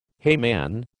Hey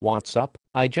man, what's up?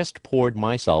 I just poured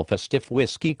myself a stiff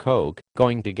whiskey coke,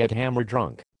 going to get hammer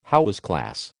drunk. How was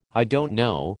class? I don't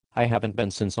know, I haven't been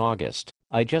since August.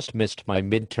 I just missed my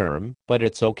midterm, but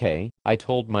it's okay. I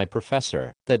told my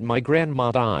professor that my grandma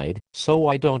died, so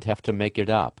I don't have to make it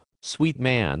up. Sweet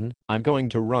man, I'm going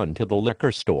to run to the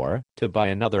liquor store to buy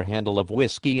another handle of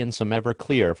whiskey and some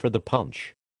Everclear for the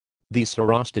punch. These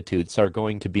prostitutes are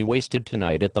going to be wasted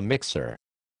tonight at the mixer.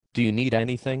 Do you need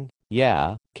anything?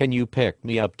 Yeah, can you pick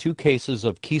me up 2 cases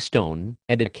of Keystone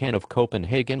and a can of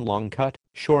Copenhagen Long Cut?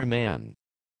 Sure man.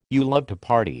 You love to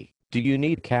party. Do you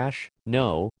need cash?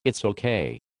 No, it's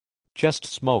okay. Just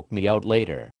smoke me out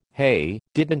later. Hey,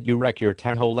 didn't you wreck your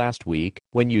Tahoe last week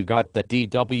when you got the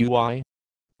DWI?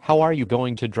 How are you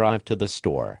going to drive to the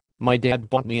store? My dad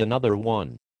bought me another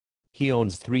one. He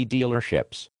owns 3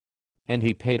 dealerships. And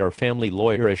he paid our family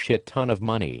lawyer a shit ton of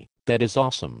money. That is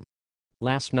awesome.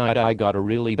 Last night I got a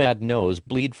really bad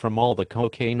nosebleed from all the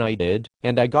cocaine I did,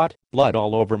 and I got blood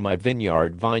all over my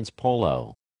Vineyard Vines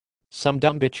polo. Some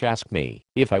dumb bitch asked me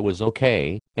if I was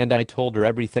okay, and I told her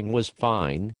everything was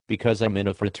fine, because I'm in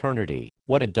a fraternity.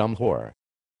 What a dumb whore.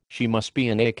 She must be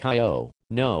an AKO.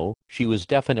 No, she was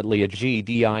definitely a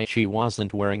GDI. She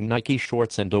wasn't wearing Nike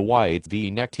shorts and a white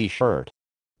V-neck t-shirt.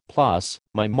 Plus,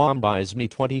 my mom buys me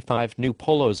 25 new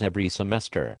polos every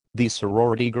semester. These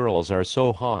sorority girls are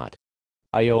so hot.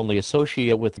 I only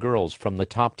associate with girls from the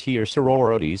top tier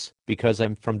sororities because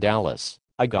I'm from Dallas.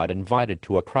 I got invited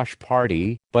to a crush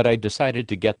party, but I decided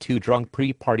to get too drunk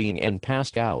pre-partying and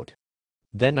passed out.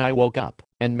 Then I woke up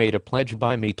and made a pledge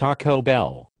buy me Taco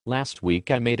Bell. Last week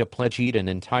I made a pledge eat an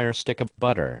entire stick of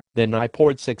butter. Then I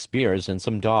poured 6 beers and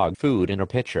some dog food in a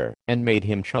pitcher and made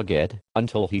him chug it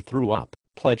until he threw up.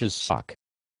 Pledges suck.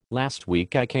 Last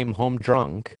week I came home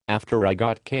drunk after I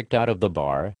got kicked out of the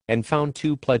bar and found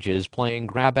 2 pledges playing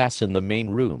grab ass in the main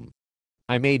room.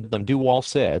 I made them do all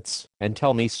sits and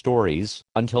tell me stories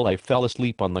until I fell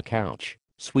asleep on the couch.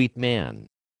 Sweet man.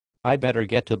 I better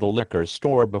get to the liquor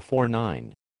store before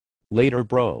 9. Later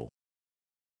bro.